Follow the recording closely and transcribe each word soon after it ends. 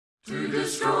to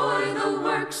destroy the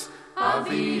works of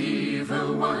the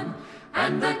evil one,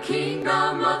 and the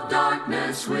kingdom of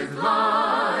darkness with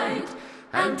light,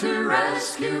 and to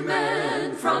rescue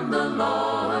men from the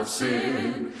law of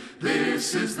sin.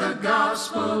 This is the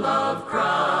gospel of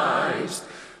Christ,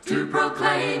 to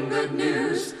proclaim good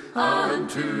news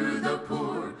unto the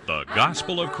poor. The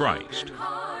gospel of Christ,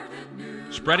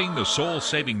 spreading the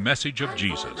soul-saving message of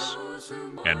Jesus.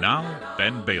 And now,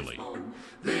 Ben Bailey.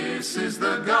 This is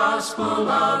the gospel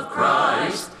of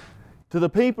Christ. To the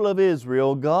people of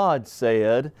Israel, God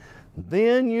said,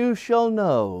 "Then you shall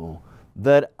know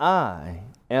that I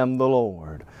am the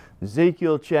Lord."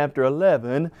 Ezekiel chapter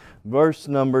 11, verse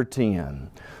number 10.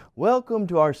 Welcome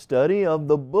to our study of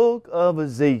the book of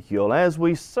Ezekiel. As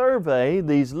we survey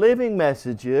these living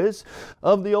messages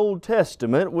of the Old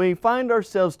Testament, we find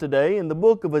ourselves today in the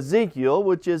book of Ezekiel,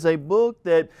 which is a book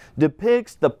that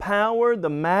depicts the power, the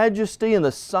majesty, and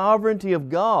the sovereignty of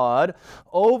God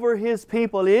over His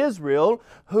people Israel,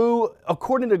 who,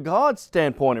 according to God's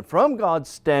standpoint and from God's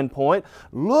standpoint,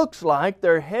 looks like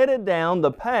they're headed down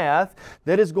the path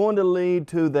that is going to lead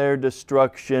to their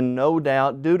destruction, no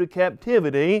doubt, due to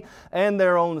captivity and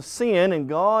their own sin. And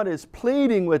God is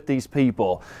pleading with these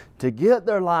people to get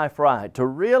their life right, to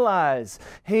realize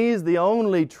He's the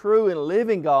only true and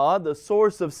living God, the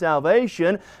source of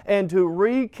salvation, and to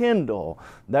rekindle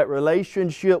that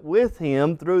relationship with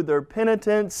Him through their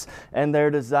penitence and their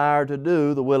desire to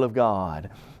do the will of God.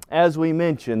 As we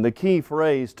mentioned, the key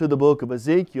phrase to the book of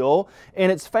Ezekiel,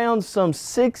 and it's found some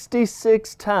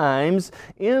 66 times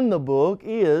in the book,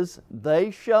 is,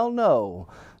 "They shall know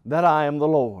that I am the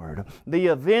Lord." The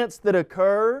events that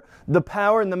occur, the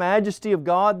power and the majesty of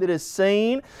God that is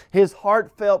seen, His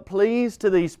heartfelt pleas to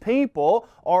these people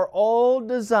are all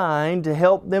designed to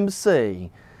help them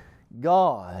see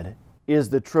God is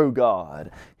the true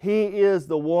God. He is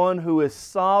the one who is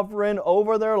sovereign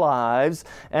over their lives,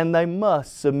 and they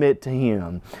must submit to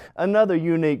Him. Another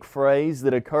unique phrase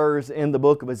that occurs in the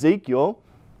book of Ezekiel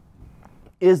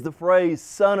is the phrase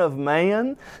 "Son of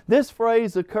Man." This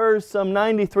phrase occurs some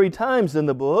 93 times in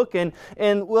the book, and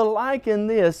we'll liken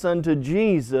this unto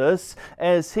Jesus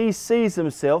as He sees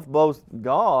Himself both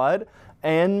God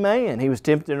and man. He was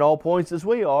tempted in all points as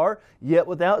we are, yet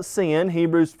without sin,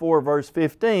 Hebrews 4 verse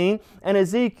 15. And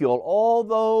Ezekiel,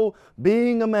 although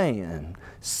being a man,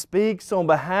 speaks on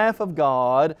behalf of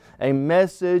God a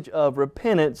message of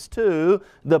repentance to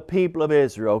the people of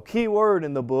Israel. Key word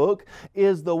in the book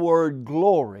is the word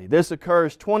glory. This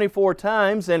occurs 24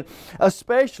 times, and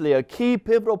especially a key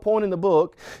pivotal point in the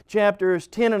book, chapters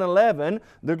 10 and 11,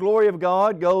 the glory of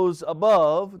God goes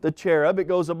above the cherub, it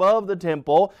goes above the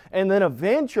temple, and then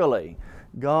eventually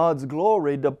God's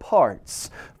glory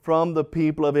departs from the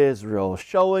people of Israel,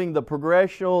 showing the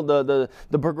progression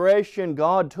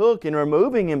God took in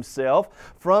removing Himself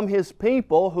from His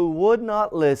people who would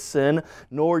not listen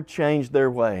nor change their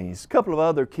ways. A couple of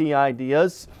other key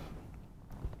ideas.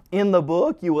 In the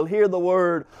book, you will hear the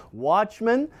word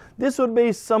watchman. This would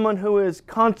be someone who is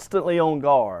constantly on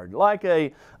guard, like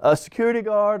a security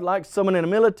guard, like someone in a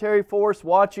military force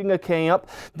watching a camp.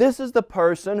 This is the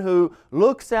person who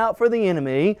looks out for the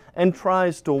enemy and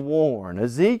tries to warn.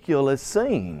 Ezekiel is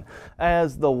seen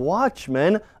as the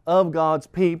watchman of God's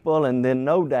people, and then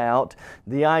no doubt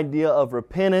the idea of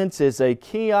repentance is a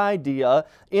key idea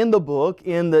in the book,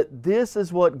 in that this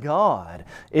is what God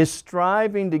is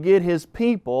striving to get His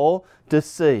people to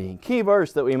see. Key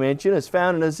verse that we mentioned is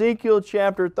found in Ezekiel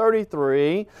chapter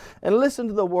 33, and listen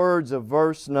to the words of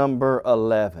verse number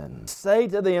 11. "Say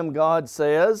to them," God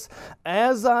says,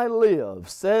 "As I live,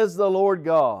 says the Lord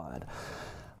God,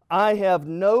 I have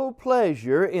no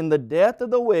pleasure in the death of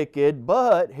the wicked,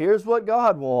 but," here's what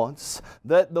God wants,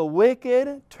 "that the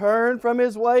wicked turn from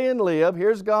his way and live."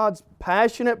 Here's God's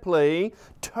passionate plea.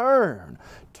 Turn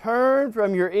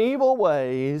from your evil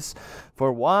ways,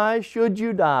 for why should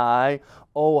you die,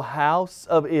 O house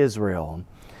of Israel?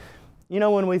 You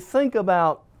know, when we think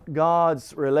about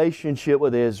God's relationship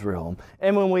with Israel,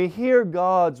 and when we hear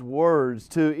God's words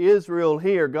to Israel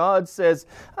here, God says,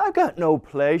 "I've got no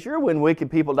pleasure when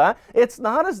wicked people die." It's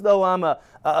not as though I'm a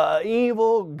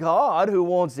evil God who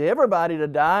wants everybody to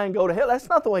die and go to hell. That's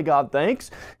not the way God thinks.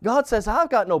 God says,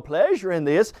 "I've got no pleasure in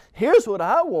this. Here's what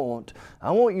I want.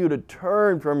 I want you to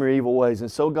turn from your evil ways."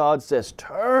 And so God says,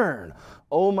 "Turn,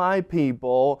 O my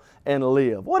people, and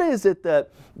live." What is it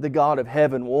that the God of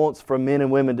heaven wants from men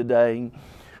and women today?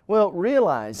 Well,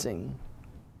 realizing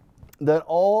that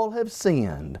all have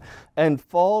sinned and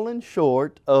fallen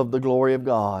short of the glory of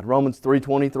God, Romans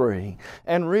 3:23,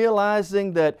 and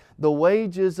realizing that the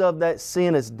wages of that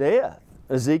sin is death,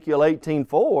 Ezekiel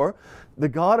 18:4, the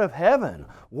God of heaven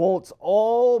wants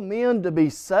all men to be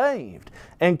saved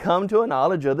and come to a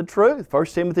knowledge of the truth. 1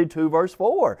 Timothy 2 verse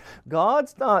 4.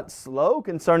 God's not slow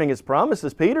concerning His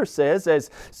promises, Peter says, as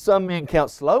some men count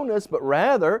slowness, but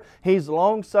rather He's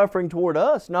long-suffering toward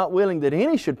us, not willing that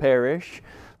any should perish,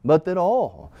 but that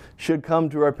all should come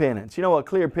to repentance. You know, a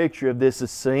clear picture of this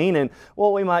is seen in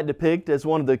what we might depict as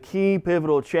one of the key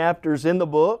pivotal chapters in the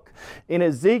book. In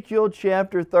Ezekiel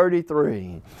chapter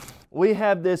 33, we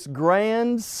have this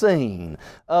grand scene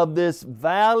of this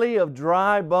valley of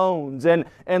dry bones, and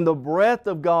the breath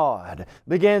of God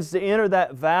begins to enter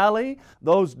that valley.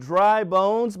 Those dry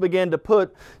bones begin to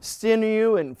put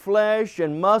sinew and flesh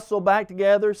and muscle back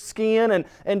together, skin,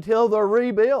 until they're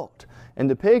rebuilt. And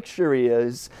the picture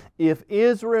is, if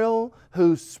Israel,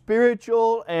 whose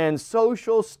spiritual and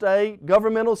social state,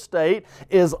 governmental state,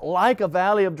 is like a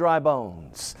valley of dry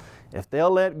bones, if they'll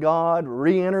let God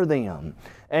re-enter them,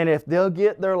 and if they'll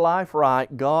get their life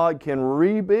right, God can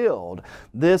rebuild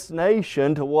this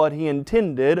nation to what He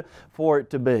intended for it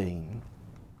to be.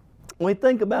 When we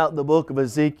think about the book of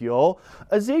Ezekiel,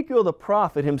 Ezekiel the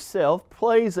prophet himself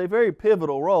plays a very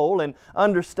pivotal role in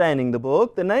understanding the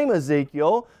book. The name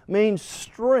Ezekiel means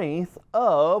strength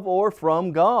of or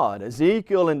from God.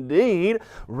 Ezekiel indeed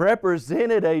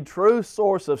represented a true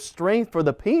source of strength for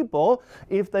the people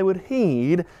if they would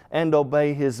heed and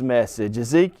obey his message.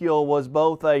 Ezekiel was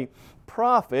both a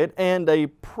prophet and a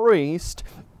priest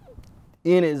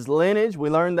in his lineage.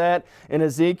 We learned that in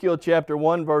Ezekiel chapter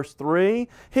 1 verse 3.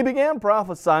 He began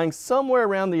prophesying somewhere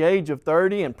around the age of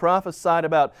 30 and prophesied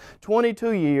about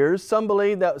 22 years. Some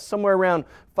believe that was somewhere around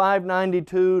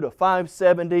 592 to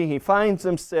 570. He finds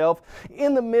himself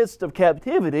in the midst of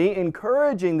captivity,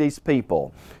 encouraging these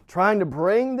people, trying to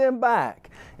bring them back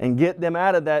and get them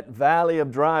out of that valley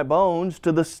of dry bones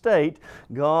to the state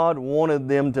God wanted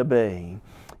them to be.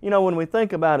 You know, when we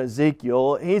think about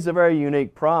Ezekiel, he's a very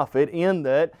unique prophet in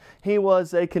that he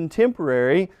was a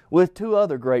contemporary with two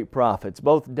other great prophets,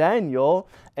 both Daniel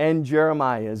and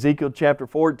Jeremiah. Ezekiel chapter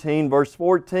 14, verse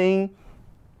 14.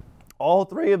 All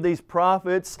three of these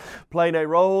prophets played a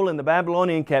role in the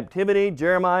Babylonian captivity.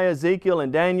 Jeremiah, Ezekiel,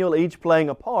 and Daniel each playing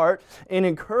a part in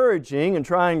encouraging and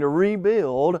trying to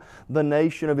rebuild the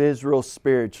nation of Israel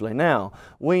spiritually. Now,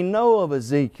 we know of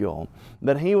Ezekiel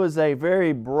that he was a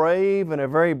very brave and a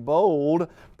very bold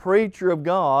preacher of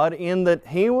God in that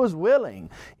he was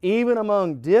willing, even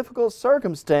among difficult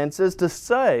circumstances, to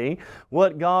say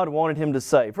what God wanted him to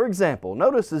say. For example,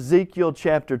 notice Ezekiel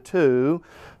chapter 2,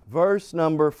 verse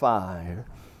number 5.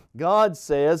 God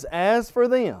says, "As for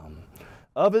them,"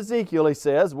 of Ezekiel he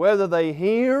says, "whether they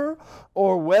hear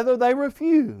or whether they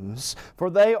refuse, for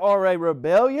they are a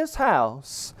rebellious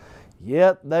house,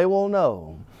 yet they will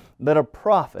know that a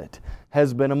prophet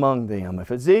has been among them."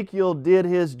 If Ezekiel did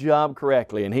his job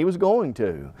correctly, and he was going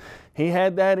to, he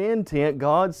had that intent.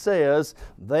 God says,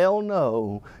 they'll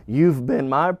know you've been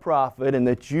my prophet and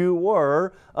that you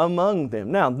were among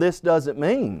them. Now, this doesn't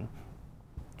mean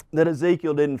that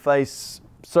Ezekiel didn't face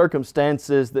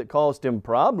circumstances that caused him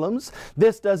problems.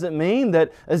 This doesn't mean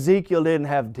that Ezekiel didn't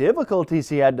have difficulties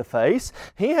he had to face.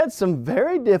 He had some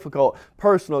very difficult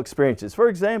personal experiences. For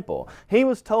example, he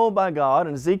was told by God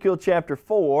in Ezekiel chapter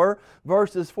 4,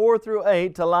 verses 4 through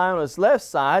 8, to lie on his left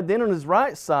side, then on his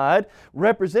right side,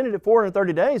 representative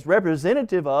 430 days,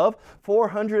 representative of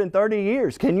 430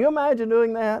 years. Can you imagine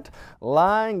doing that?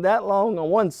 Lying that long on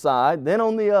one side, then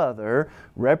on the other,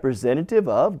 representative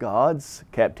of God's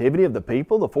captivity of the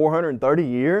people, the 430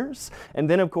 years. And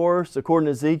then, of course, according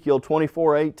to Ezekiel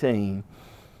 24:18,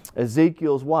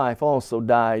 Ezekiel's wife also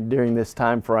died during this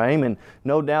time frame, and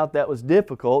no doubt that was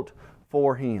difficult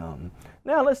for him.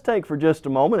 Now let's take for just a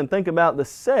moment and think about the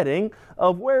setting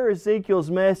of where Ezekiel's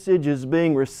message is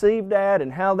being received at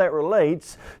and how that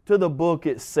relates to the book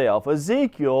itself.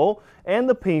 Ezekiel and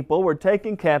the people were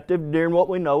taken captive during what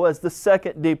we know as the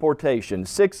second deportation.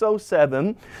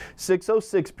 607,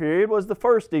 606 period was the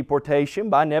first deportation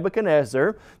by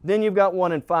Nebuchadnezzar. Then you've got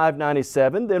one in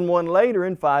 597, then one later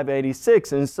in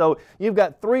 586. And so you've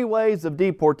got three waves of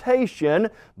deportation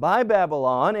by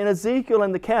Babylon, and Ezekiel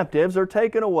and the captives are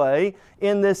taken away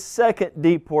in this second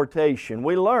deportation.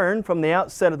 We learn from the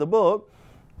outset of the book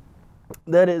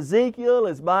that Ezekiel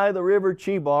is by the river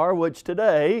Chebar, which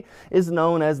today is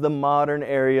known as the modern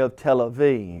area of Tel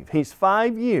Aviv. He's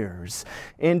 5 years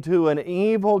into an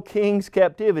evil king's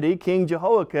captivity, King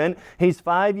Jehoiakim. He's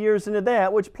 5 years into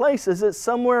that, which places it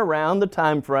somewhere around the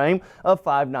time frame of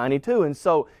 592. And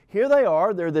so here they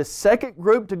are. They're the second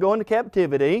group to go into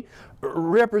captivity,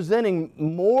 representing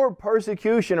more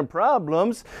persecution and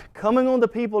problems coming on the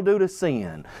people due to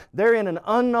sin. They're in an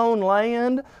unknown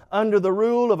land under the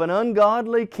rule of an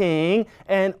ungodly king,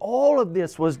 and all of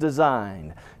this was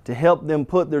designed to help them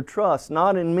put their trust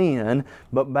not in men,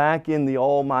 but back in the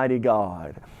Almighty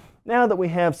God. Now that we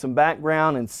have some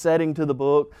background and setting to the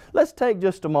book, let's take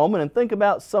just a moment and think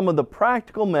about some of the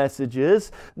practical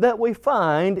messages that we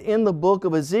find in the book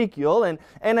of Ezekiel. And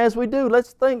as we do,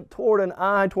 let's think toward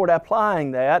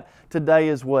applying that today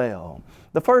as well.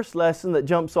 The first lesson that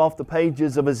jumps off the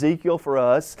pages of Ezekiel for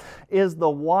us is the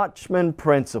watchman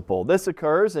principle. This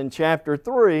occurs in chapter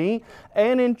 3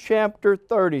 and in chapter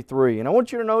 33. And I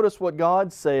want you to notice what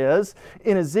God says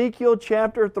in Ezekiel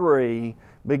chapter 3,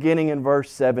 beginning in verse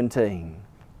 17.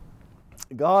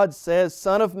 God says,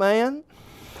 "Son of man,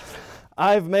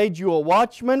 I have made you a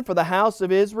watchman for the house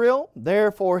of Israel.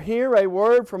 Therefore hear a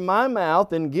word from my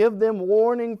mouth and give them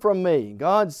warning from me."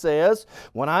 God says,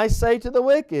 "When I say to the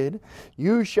wicked,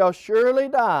 you shall surely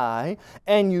die,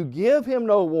 and you give him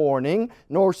no warning,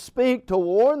 nor speak to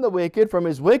warn the wicked from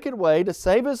his wicked way to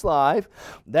save his life,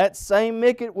 that same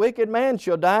wicked man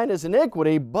shall die in his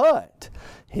iniquity, but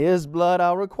his blood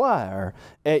I'll require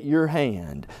at your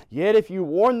hand. Yet if you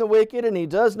warn the wicked, and he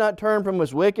does not turn from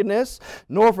his wickedness,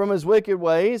 nor from his wicked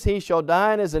ways, he shall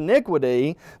die in his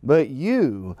iniquity, but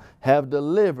you have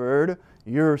delivered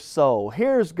your soul."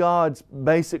 Here's God's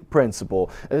basic principle.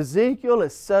 Ezekiel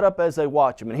is set up as a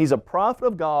watchman. He's a prophet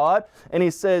of God, and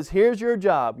he says, here's your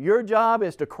job. Your job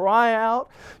is to cry out,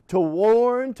 to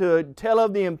warn, to tell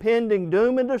of the impending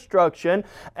doom and destruction,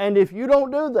 and if you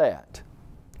don't do that,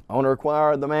 I want to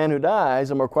require the man who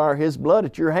dies, I'm going to require his blood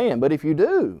at your hand. But if you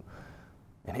do,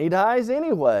 and he dies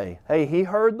anyway, hey, he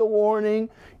heard the warning,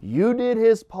 you did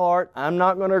his part, I'm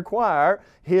not going to require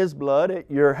his blood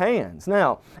at your hands.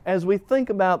 Now, as we think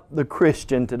about the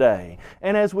Christian today,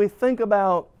 and as we think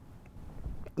about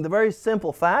the very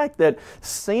simple fact that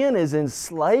sin is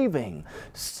enslaving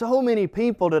so many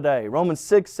people today, Romans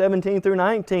 6, 17 through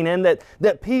 19, and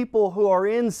that people who are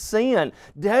in sin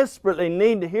desperately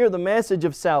need to hear the message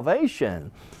of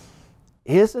salvation.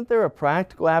 Isn't there a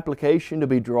practical application to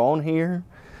be drawn here?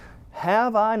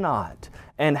 Have I not,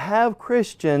 and have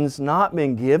Christians not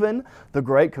been given the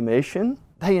Great Commission?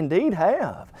 They indeed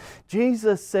have.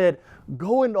 Jesus said,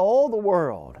 "Go into all the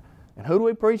world." And who do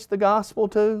we preach the gospel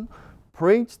to?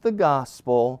 Preach the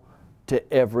gospel to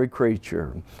every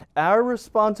creature. Our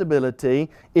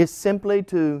responsibility is simply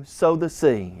to sow the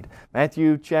seed.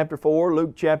 Matthew chapter 4,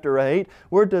 Luke chapter 8,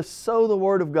 we're to sow the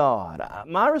Word of God.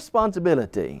 My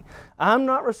responsibility, I'm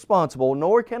not responsible,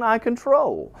 nor can I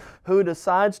control who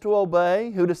decides to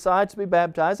obey, who decides to be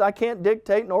baptized. I can't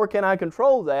dictate, nor can I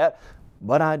control that.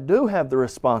 But I do have the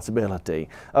responsibility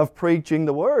of preaching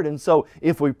the Word. And so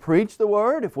if we preach the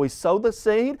Word, if we sow the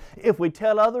seed, if we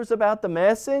tell others about the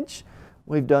message,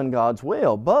 we've done God's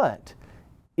will. But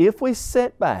if we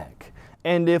sit back,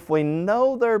 and if we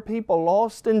know there are people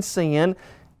lost in sin,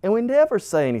 and we never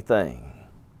say anything,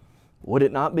 would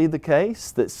it not be the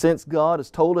case that since God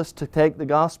has told us to take the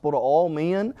gospel to all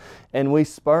men, and we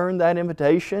spurn that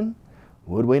invitation,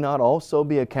 would we not also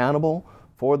be accountable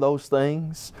for those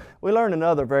things? We learn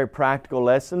another very practical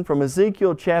lesson from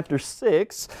Ezekiel chapter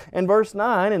 6 and verse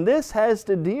 9, and this has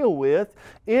to deal with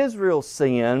Israel's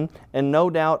sin and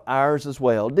no doubt ours as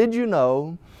well. Did you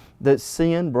know that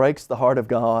sin breaks the heart of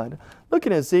God? Look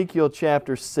at Ezekiel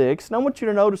chapter 6, and I want you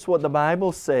to notice what the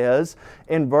Bible says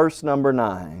in verse number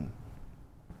 9.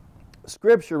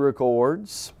 Scripture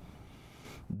records,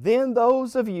 "Then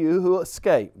those of you who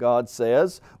escape," God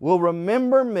says, "will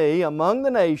remember me among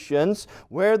the nations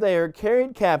where they are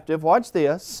carried captive," watch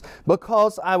this,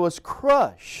 "because I was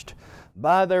crushed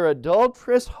by their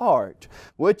adulterous heart,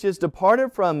 which is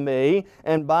departed from me,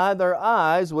 and by their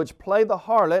eyes, which play the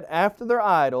harlot after their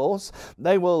idols.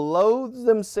 They will loathe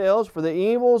themselves for the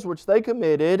evils which they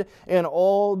committed in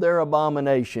all their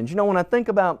abominations." You know, when I think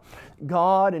about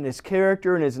God and His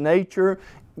character and His nature,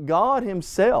 God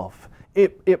Himself,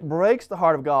 It breaks the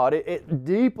heart of God. It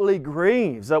deeply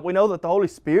grieves. We know that the Holy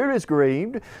Spirit is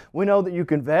grieved. We know that you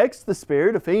can vex the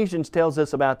Spirit. Ephesians tells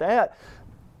us about that.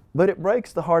 But it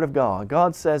breaks the heart of God.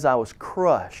 God says, "I was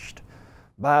crushed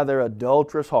by their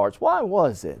adulterous hearts." Why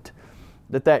was it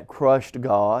that crushed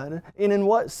God? And in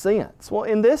what sense? Well,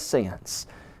 in this sense,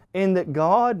 in that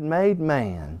God made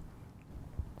man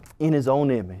in His own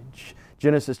image.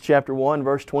 Genesis chapter 1,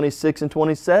 verse 26 and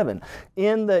 27.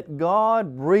 In that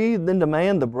God breathed into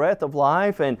man the breath of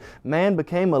life and man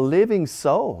became a living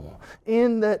soul.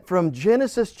 In that from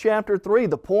Genesis chapter 3,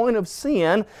 the point of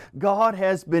sin, God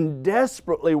has been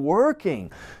desperately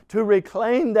working to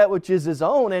reclaim that which is His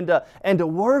own and to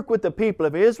work with the people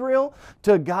of Israel,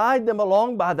 to guide them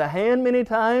along by the hand many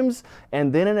times,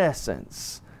 and then in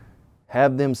essence,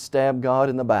 have them stab God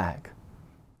in the back.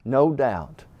 No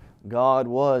doubt, God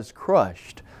was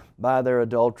crushed by their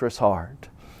adulterous heart.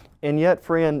 And yet,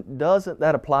 friend, doesn't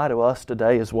that apply to us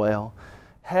today as well?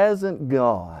 Hasn't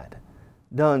God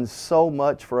done so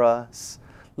much for us?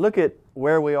 Look at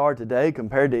where we are today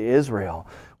compared to Israel.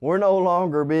 We're no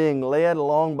longer being led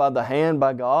along by the hand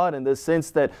by God in the sense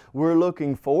that we're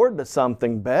looking forward to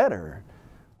something better.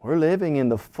 We're living in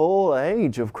the full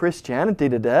age of Christianity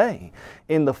today,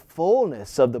 in the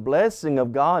fullness of the blessing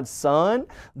of God's Son,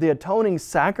 the atoning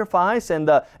sacrifice, and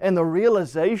the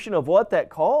realization of what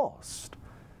that cost.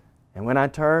 And when I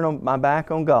turn my back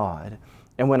on God,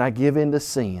 and when I give in to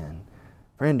sin,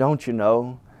 friend, don't you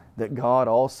know that God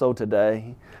also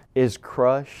today is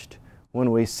crushed when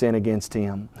we sin against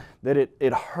Him? That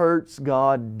it hurts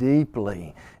God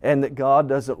deeply, and that God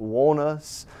doesn't want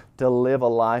us to live a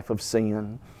life of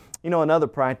sin. You know, another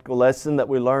practical lesson that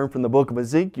we learn from the book of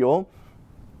Ezekiel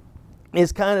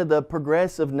is kind of the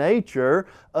progressive nature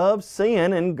of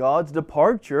sin and God's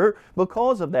departure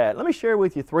because of that. Let me share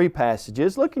with you 3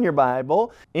 passages. Look in your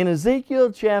Bible. In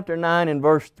Ezekiel chapter 9 and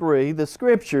verse 3, the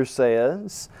Scripture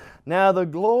says, "Now the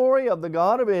glory of the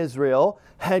God of Israel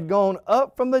had gone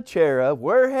up from the cherub,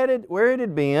 where it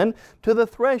had been, to the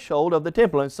threshold of the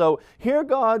temple." And so here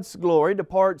God's glory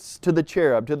departs to the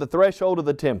cherub, to the threshold of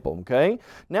the temple. Okay?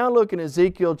 Now look in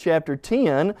Ezekiel chapter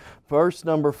 10, verse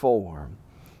number 4.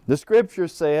 The Scripture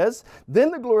says, "Then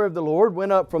the glory of the Lord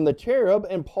went up from the cherub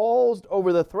and paused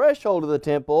over the threshold of the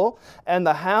temple, and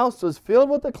the house was filled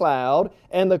with a cloud,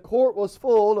 and the court was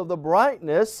full of the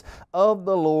brightness of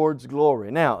the Lord's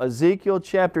glory." Now, Ezekiel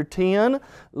chapter 10,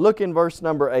 look in verse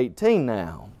number 18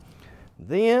 now.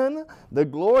 "Then the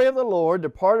glory of the Lord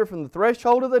departed from the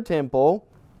threshold of the temple,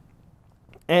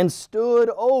 and stood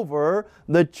over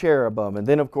the cherubim." And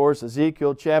then, of course,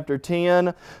 Ezekiel chapter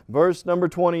 10, verse number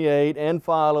 28 and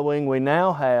following, we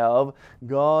now have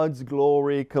God's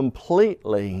glory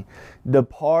completely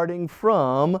departing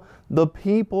from the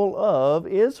people of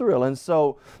Israel. And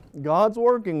so God's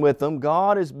working with them.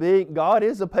 God is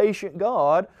a patient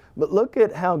God, but look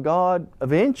at how God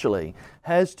eventually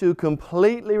has to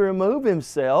completely remove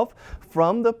Himself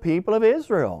from the people of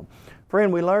Israel.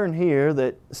 Friend, we learn here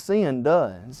that sin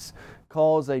does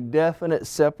cause a definite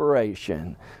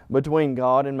separation between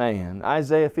God and man.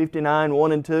 Isaiah 59,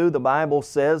 1 and 2, the Bible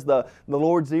says, the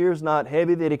Lord's ear is not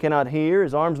heavy that He cannot hear,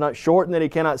 His arm is not shortened that He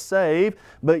cannot save,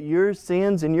 but your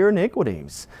sins and your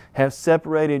iniquities have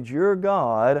separated your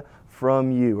God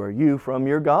from you, or you from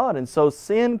your God. And so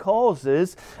sin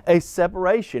causes a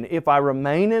separation. If I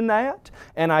remain in that,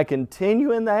 and I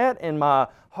continue in that, and my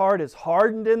heart is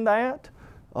hardened in that,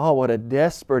 oh, what a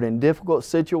desperate and difficult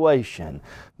situation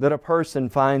that a person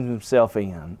finds himself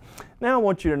in. Now I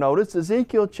want you to notice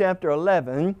Ezekiel chapter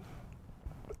 11,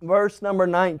 verse number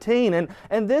 19.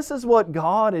 And this is what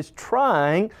God is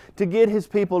trying to get His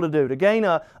people to do, to gain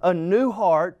a new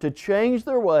heart, to change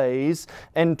their ways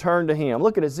and turn to Him.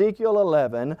 Look at Ezekiel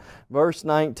 11, verse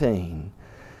 19.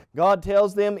 God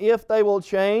tells them if they will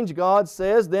change, God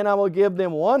says, "Then I will give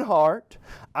them one heart.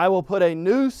 I will put a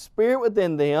new spirit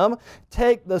within them,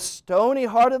 take the stony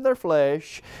heart of their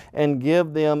flesh and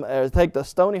give them, take the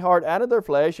stony heart out of their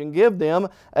flesh and give them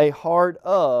a heart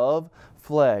of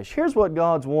flesh." Here's what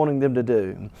God's wanting them to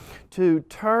do: to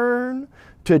turn,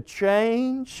 to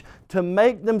change, to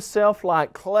make themselves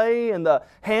like clay in the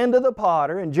hand of the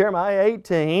potter in Jeremiah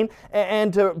 18,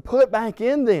 and to put back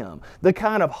in them the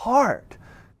kind of heart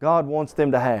God wants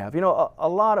them to have. You know, a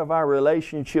lot of our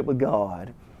relationship with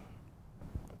God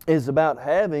is about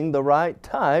having the right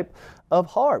type of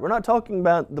heart. We're not talking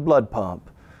about the blood pump.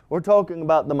 We're talking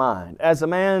about the mind. As a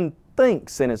man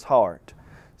thinks in his heart,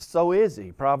 so is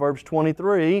he. Proverbs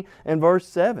 23 and verse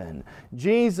 7.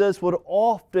 Jesus would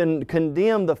often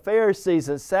condemn the Pharisees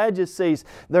and Sadducees.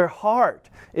 Your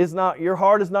heart is not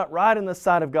right in the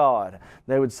sight of God.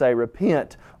 They would say,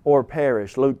 "Repent or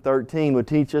perish." Luke 13 would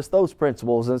teach us those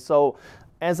principles. And so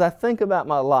as I think about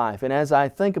my life and as I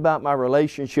think about my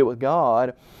relationship with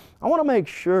God, I want to make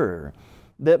sure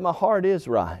that my heart is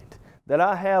right, that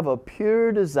I have a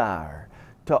pure desire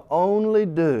to only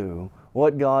do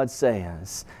what God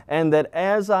says, and that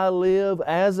as I live,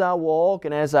 as I walk,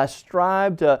 and as I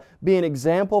strive to be an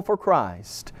example for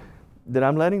Christ, that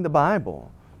I'm letting the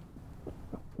Bible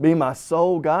be my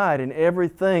sole guide in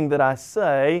everything that I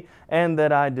say and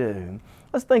that I do.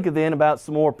 Let's think then about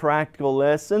some more practical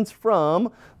lessons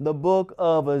from the book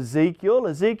of Ezekiel.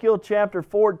 Ezekiel chapter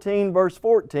 14 verse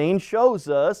 14 shows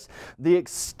us the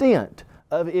extent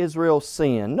of Israel's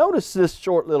sin. Notice this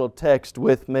short little text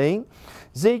with me.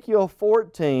 Ezekiel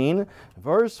 14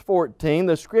 verse 14,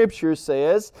 the Scripture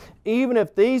says, even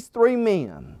if these three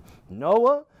men,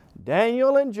 Noah,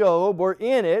 Daniel, and Job, were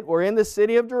in the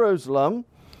city of Jerusalem,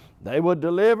 they would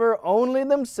deliver only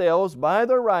themselves by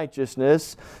their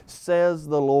righteousness, says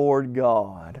the Lord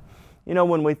God. You know,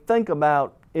 when we think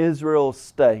about Israel's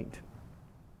state,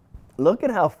 look at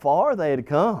how far they had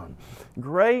come.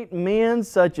 Great men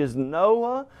such as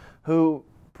Noah, who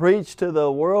preached to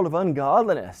the world of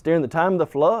ungodliness during the time of the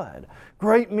flood.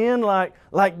 Great men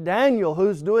like Daniel,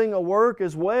 who's doing a work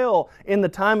as well in the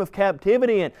time of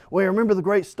captivity. And we remember the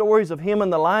great stories of him in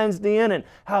the lion's den and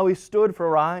how he stood for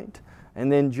right.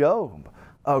 And then Job,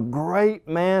 a great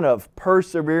man of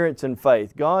perseverance and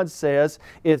faith. God says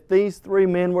if these three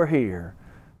men were here,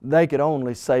 they could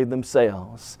only save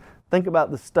themselves. Think about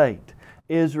the state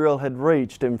Israel had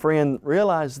reached. And friend,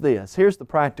 realize this. Here's the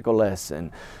practical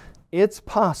lesson. It's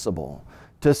possible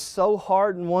to so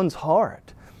harden one's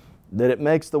heart that it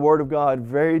makes the Word of God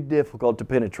very difficult to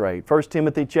penetrate. 1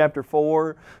 Timothy chapter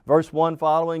 4, verse 1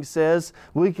 following says,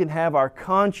 we can have our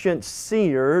conscience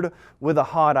seared with a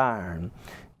hot iron.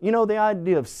 You know the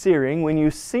idea of searing, when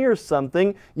you sear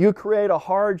something, you create a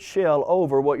hard shell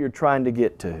over what you're trying to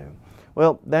get to.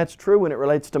 Well, that's true when it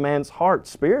relates to man's heart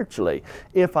spiritually.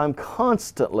 If I'm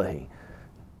constantly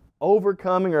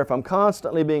overcoming, or if I'm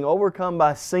constantly being overcome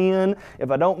by sin,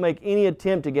 if I don't make any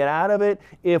attempt to get out of it,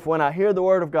 if when I hear the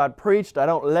Word of God preached, I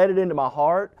don't let it into my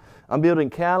heart, I'm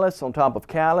building callous on top of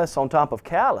callous on top of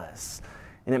callous.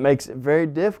 And it makes it very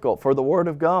difficult for the Word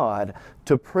of God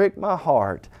to prick my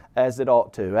heart as it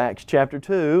ought to. Acts chapter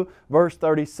 2, verse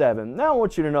 37. Now I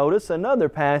want you to notice another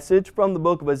passage from the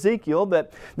book of Ezekiel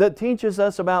that teaches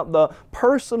us about the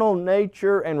personal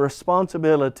nature and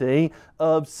responsibility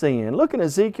of sin. Look in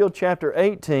Ezekiel chapter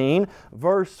 18,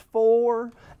 verse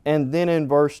 4, and then in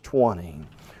verse 20.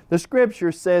 The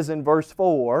Scripture says in verse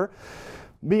 4,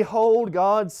 behold,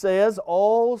 God says,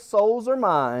 all souls are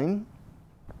mine.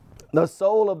 The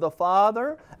soul of the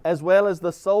Father as well as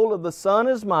the soul of the Son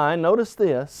is mine. Notice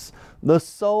this, the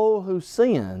soul who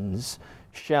sins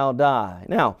shall die.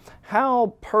 Now,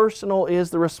 how personal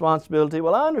is the responsibility?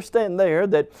 Well, I understand there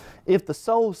that if the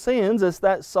soul sins, it's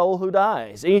that soul who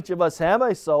dies. Each of us have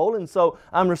a soul, and so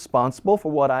I'm responsible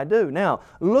for what I do. Now,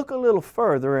 look a little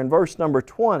further in verse number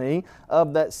 20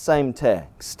 of that same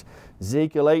text.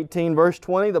 Ezekiel 18 verse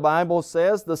 20, the Bible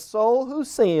says, the soul who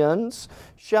sins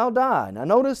shall die. Now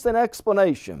notice an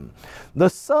explanation. The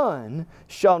Son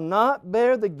shall not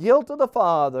bear the guilt of the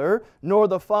Father, nor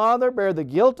the Father bear the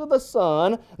guilt of the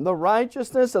Son. The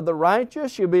righteousness of the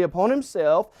righteous shall be upon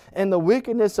himself, and the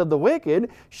wickedness of the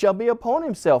wicked shall be upon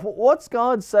himself. What's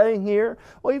God saying here?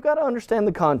 Well, you've got to understand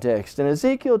the context. In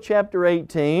Ezekiel chapter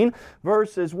 18,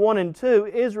 verses 1 and 2,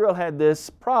 Israel had this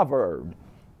proverb.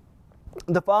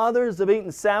 The fathers have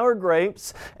eaten sour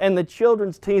grapes, and the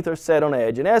children's teeth are set on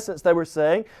edge. In essence, they were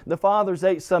saying the fathers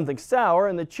ate something sour,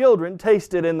 and the children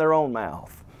tasted in their own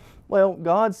mouth. Well,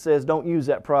 God says don't use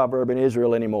that proverb in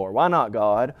Israel anymore. Why not,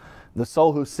 God? The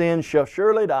soul who sins shall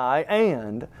surely die,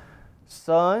 and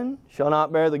Son shall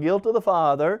not bear the guilt of the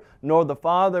Father, nor the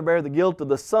Father bear the guilt of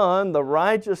the Son. The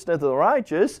righteousness of the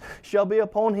righteous shall be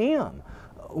upon him.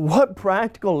 What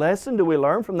practical lesson do we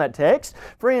learn from that text?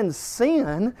 Friends,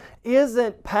 sin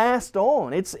isn't passed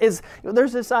on.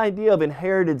 There's this idea of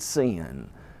inherited sin.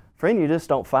 Friend, you just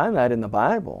don't find that in the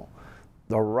Bible.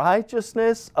 The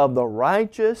righteousness of the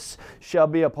righteous shall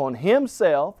be upon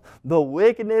himself. The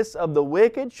wickedness of the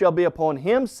wicked shall be upon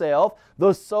himself.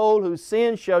 The soul who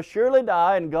sins shall surely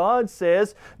die. And God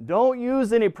says, don't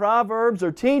use any proverbs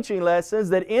or teaching lessons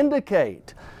that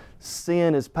indicate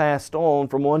sin is passed on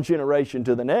from one generation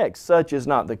to the next. Such is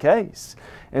not the case.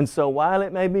 And so while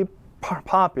it may be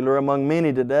popular among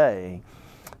many today,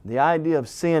 the idea of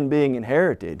sin being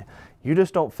inherited, you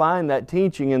just don't find that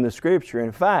teaching in the Scripture.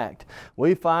 In fact,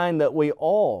 we find that we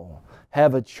all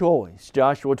have a choice.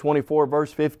 Joshua 24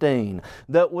 verse 15,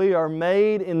 that we are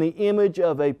made in the image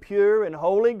of a pure and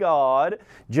holy God.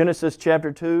 Genesis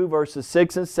chapter 2 verses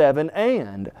 6 and 7,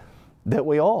 and that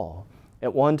we all,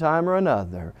 at one time or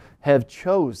another, have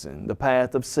chosen the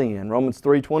path of sin. Romans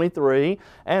 3:23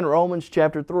 and Romans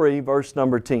chapter 3 verse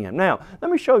number 10. Now, let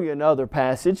me show you another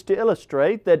passage to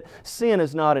illustrate that sin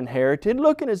is not inherited.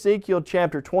 Look in Ezekiel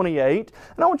chapter 28,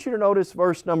 and I want you to notice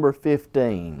verse number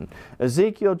 15.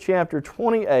 Ezekiel chapter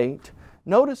 28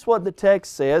 Notice what the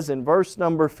text says in verse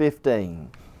number 15.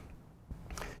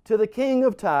 To the king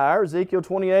of Tyre, Ezekiel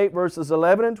 28 verses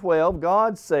 11 and 12,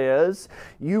 God says,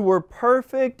 "You were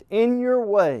perfect in your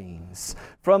ways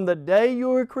from the day you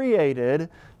were created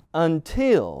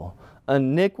until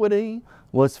iniquity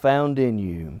was found in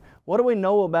you." What do we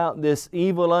know about this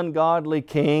evil, ungodly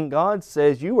king? God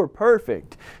says you were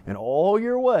perfect in all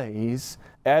your ways,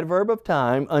 adverb of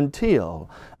time, until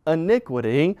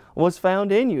iniquity was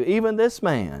found in you. Even this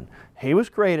man, he was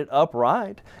created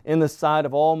upright in the sight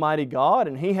of Almighty God,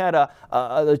 and he had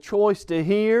a choice to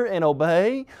hear and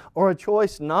obey, or a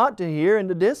choice not to hear and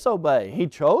to disobey. He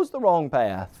chose the wrong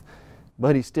path,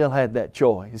 but he still had that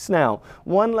choice. Now,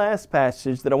 one last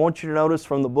passage that I want you to notice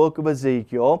from the book of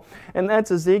Ezekiel, and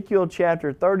that's Ezekiel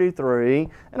chapter 33.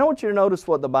 And I want you to notice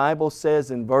what the Bible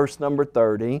says in verse number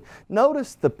 30.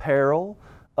 Notice the peril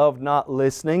of not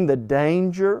listening, the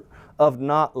danger of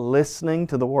not listening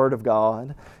to the Word of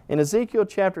God. In Ezekiel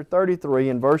chapter 33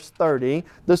 and verse 30,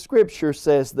 the Scripture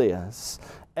says this,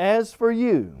 "As for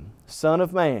you, Son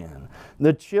of man,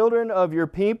 the children of your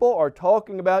people are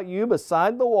talking about you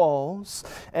beside the walls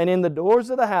and in the doors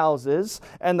of the houses,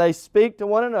 and they speak to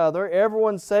one another,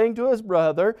 everyone saying to his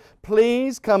brother,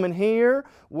 'Please come and hear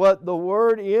what the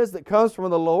word is that comes from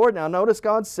the Lord.'" Now notice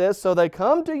God says, "So they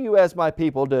come to you as my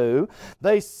people do.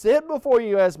 They sit before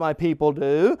you as my people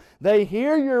do. They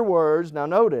hear your words." Now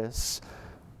notice,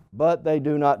 "but they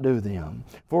do not do them.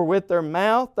 For with their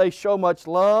mouth they show much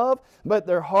love, but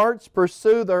their hearts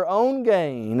pursue their own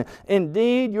gain.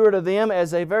 Indeed, you are to them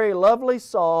as a very lovely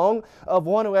song of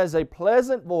one who has a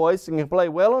pleasant voice and can play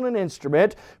well on an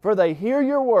instrument, for they hear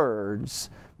your words,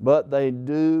 but they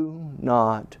do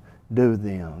not do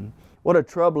them." What a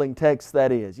troubling text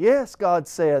that is. Yes, God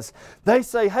says, they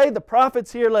say, "Hey, the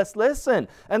prophet's here, let's listen."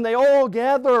 And they all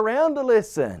gather around to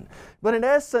listen. But in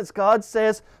essence, God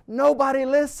says, nobody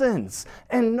listens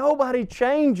and nobody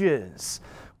changes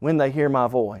when they hear my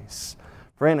voice.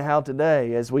 Friend, how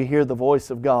today, as we hear the voice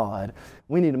of God,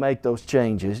 we need to make those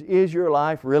changes. Is your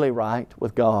life really right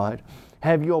with God?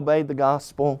 Have you obeyed the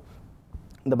gospel?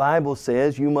 The Bible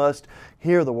says you must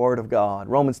hear the Word of God.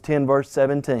 Romans 10 verse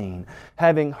 17.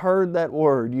 Having heard that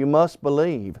Word, you must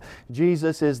believe.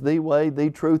 Jesus is the way, the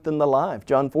truth, and the life.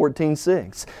 John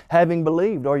 14:6. Having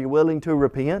believed, are you willing to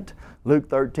repent? Luke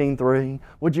 13:3.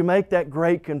 Would you make that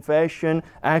great confession?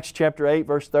 Acts chapter 8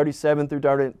 verse 37 through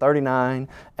 39.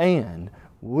 And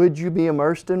would you be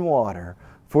immersed in water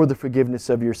for the forgiveness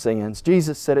of your sins?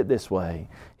 Jesus said it this way,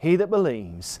 "He that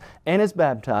believes and is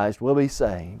baptized will be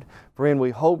saved." Friend,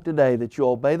 we hope today that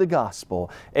you'll obey the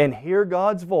gospel and hear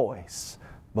God's voice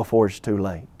before it's too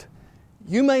late.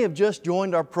 You may have just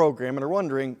joined our program and are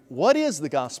wondering, what is the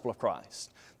gospel of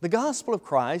Christ? The gospel of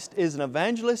Christ is an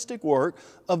evangelistic work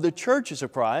of the churches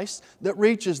of Christ that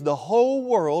reaches the whole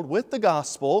world with the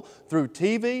gospel through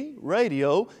TV,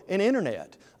 radio, and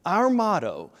internet. Our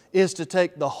motto is to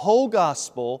take the whole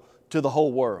gospel to the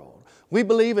whole world. We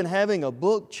believe in having a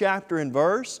book, chapter, and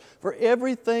verse for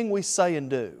everything we say and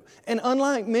do. And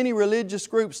unlike many religious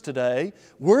groups today,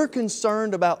 we're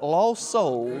concerned about lost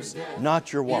souls,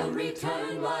 not your wallet.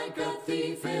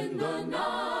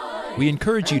 We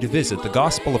encourage you to visit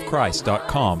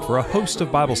thegospelofchrist.com for a host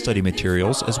of Bible study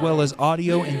materials as well as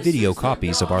audio and video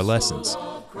copies of our lessons.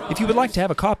 If you would like to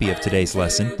have a copy of today's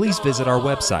lesson, please visit our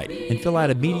website and fill out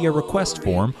a media request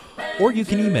form, or you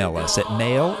can email us at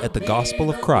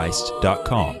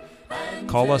mail@thegospelofchrist.com.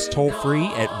 Call us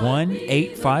toll-free at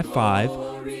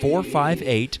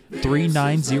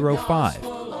 1-855-458-3905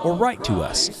 or write to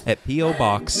us at P.O.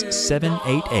 Box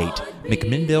 788,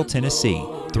 McMinnville, Tennessee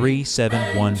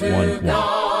 37111.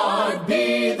 God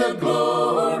be the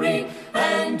glory,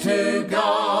 and to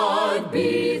God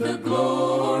be the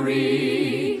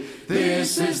glory.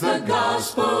 This is the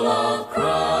gospel of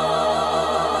Christ.